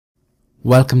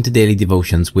Welcome to Daily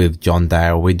Devotions with John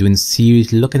Dyer. We're doing a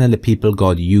series looking at the people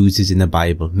God uses in the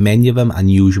Bible, many of them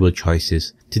unusual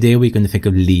choices. Today we're going to think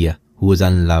of Leah, who was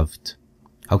unloved.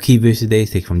 Our key verse today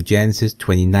is taken from Genesis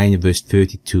 29 verse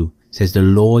 32. It says, "The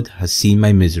Lord has seen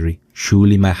my misery.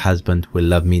 Surely my husband will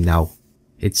love me now."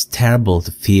 It's terrible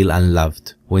to feel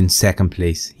unloved or in second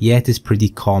place, yet it's pretty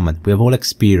common. We have all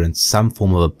experienced some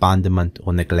form of abandonment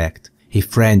or neglect. A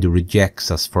friend who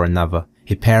rejects us for another.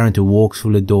 A parent who walks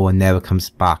through the door and never comes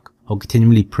back, or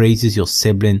continually praises your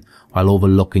sibling while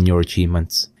overlooking your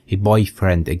achievements. A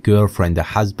boyfriend, a girlfriend, a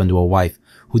husband or a wife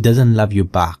who doesn't love you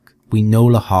back. We know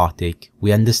the heartache.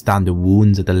 We understand the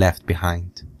wounds that are left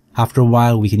behind. After a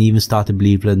while, we can even start to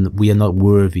believe that we are not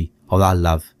worthy of that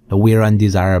love, that we are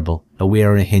undesirable, that we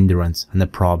are a hindrance and a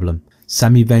problem.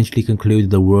 Some eventually conclude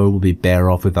that the world will be better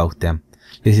off without them.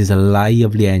 This is a lie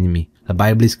of the enemy. The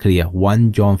Bible is clear.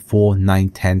 1 John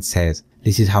 4:9-10 says,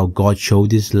 "This is how God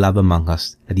showed his love among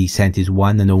us, that he sent his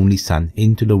one and only Son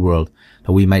into the world,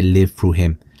 that we might live through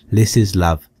him." This is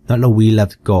love. Not that we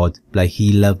loved God, but that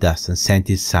he loved us and sent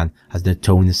his Son as an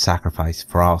atoning sacrifice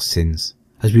for our sins.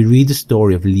 As we read the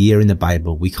story of Leah in the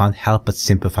Bible, we can't help but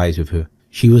sympathize with her.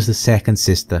 She was the second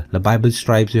sister. The Bible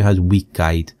describes her as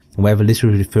weak-eyed, and whether this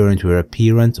was referring to her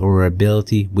appearance or her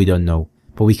ability, we don't know.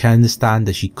 But we can understand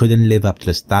that she couldn't live up to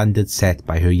the standard set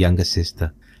by her younger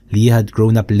sister. Leah had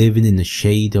grown up living in the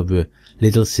shade of her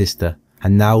little sister,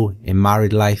 and now, in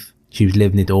married life, she was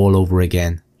living it all over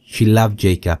again. She loved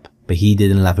Jacob, but he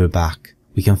didn't love her back.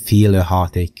 We can feel her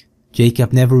heartache.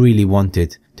 Jacob never really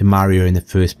wanted to marry her in the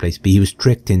first place, but he was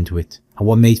tricked into it. And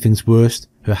what made things worse,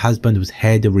 her husband was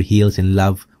head over heels in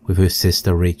love with her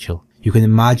sister Rachel. You can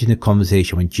imagine the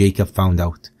conversation when Jacob found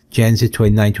out. Genesis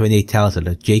 29:28 tells us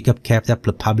that Jacob kept up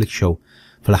the public show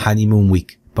for the honeymoon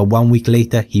week. But 1 week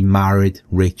later, he married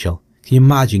Rachel. Can you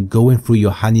imagine going through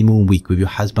your honeymoon week with your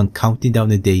husband counting down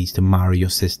the days to marry your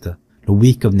sister? The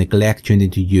week of neglect turned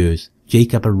into years.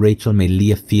 Jacob and Rachel made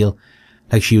Leah feel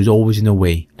like she was always in the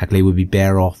way, like they would be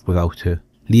better off without her.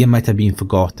 Leah might have been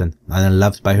forgotten and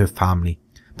unloved by her family,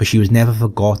 but she was never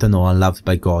forgotten or unloved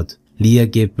by God. Leah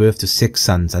gave birth to 6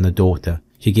 sons and a daughter.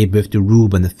 She gave birth to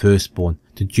Reuben, the firstborn,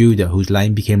 to Judah, whose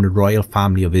line became the royal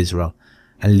family of Israel,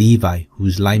 and Levi,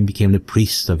 whose line became the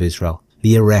priests of Israel.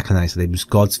 Leah recognized that it was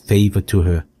God's favor to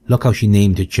her. Look how she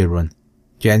named her children.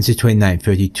 Genesis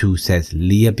 29:32 says,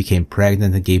 "Leah became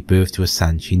pregnant and gave birth to a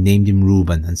son. She named him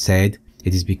Reuben and said,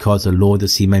 'It is because the Lord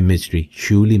has seen my misery.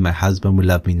 Surely my husband will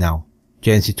love me now.'"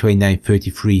 Genesis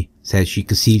 29:33 says she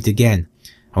conceived again.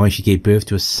 And when she gave birth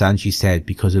to a son, she said,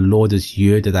 "Because the Lord has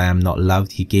heard that I am not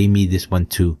loved, he gave me this one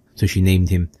too." So she named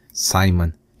him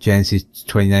Simon. Genesis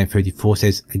 29:34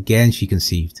 says, again she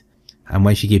conceived. And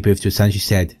when she gave birth to a son, she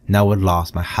said, "Now at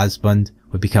last my husband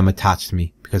will become attached to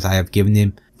me, because I have given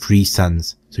him 3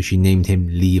 sons. So she named him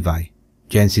Levi.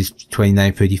 Genesis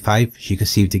 29:35, she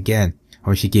conceived again. And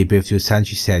when she gave birth to a son,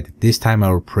 she said, "This time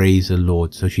I will praise the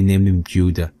Lord." So she named him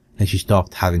Judah. And she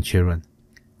stopped having children.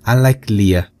 Unlike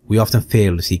Leah, we often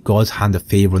fail to see God's hand of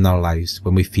favor in our lives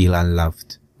when we feel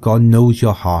unloved. God knows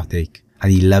your heartache,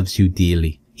 and he loves you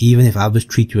dearly. Even if others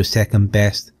treat you as second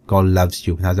best, God loves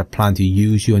you and has a plan to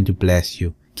use you and to bless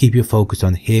you. Keep your focus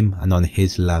on him and on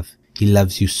his love. He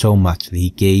loves you so much that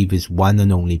he gave his one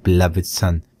and only beloved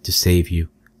Son to save you.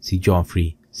 See John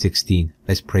 3:16.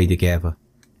 Let's pray together.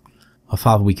 Our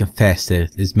Father, we confess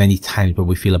that there's many times where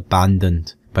we feel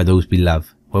abandoned by those we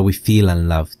love, where we feel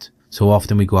unloved. So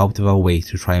often we go out of our way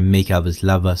to try and make others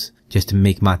love us just to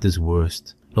make matters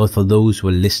worse. Lord, for those who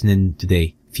are listening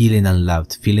today, feeling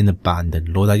unloved, feeling abandoned,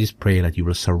 Lord, I just pray that you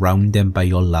will surround them by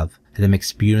your love. Let them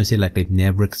experience it like they've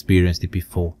never experienced it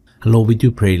before. And Lord, we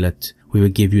do pray that we will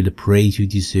give you the praise you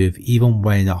deserve, even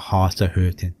when our hearts are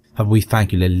hurting. Father, we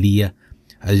thank you that Leah,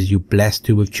 as you blessed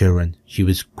her with children, she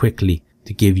was quickly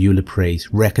to give you the praise,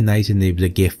 recognizing it was a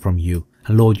gift from you.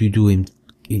 And Lord, you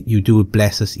do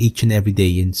bless us each and every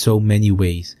day in so many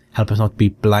ways. Help us not to be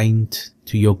blind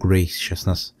to your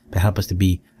graciousness, but help us to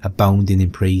be abounding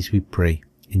in praise, we pray.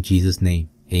 In Jesus' name,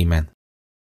 amen.